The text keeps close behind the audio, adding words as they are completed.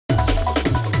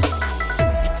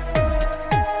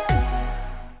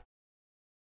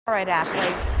All right,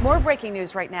 Ashley, more breaking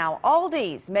news right now.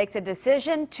 ALDI's makes a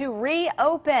decision to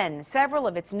reopen several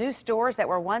of its new stores that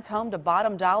were once home to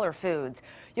Bottom Dollar Foods.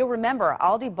 You'll remember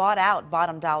ALDI bought out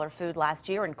Bottom Dollar Food last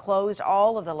year and closed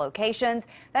all of the locations.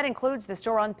 That includes the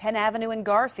store on Penn Avenue in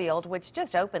Garfield, which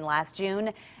just opened last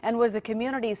June and was the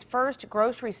community's first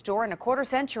grocery store in a quarter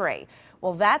century.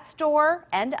 Well, that store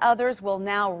and others will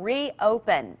now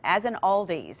reopen as an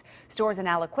ALDI's. Stores in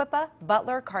Aliquippa,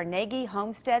 Butler, Carnegie,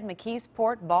 Homestead,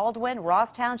 McKeesport, Baldwin, Ross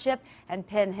Township, and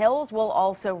Penn Hills will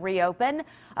also reopen.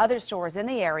 Other stores in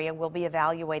the area will be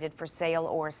evaluated for sale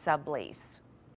or sublease.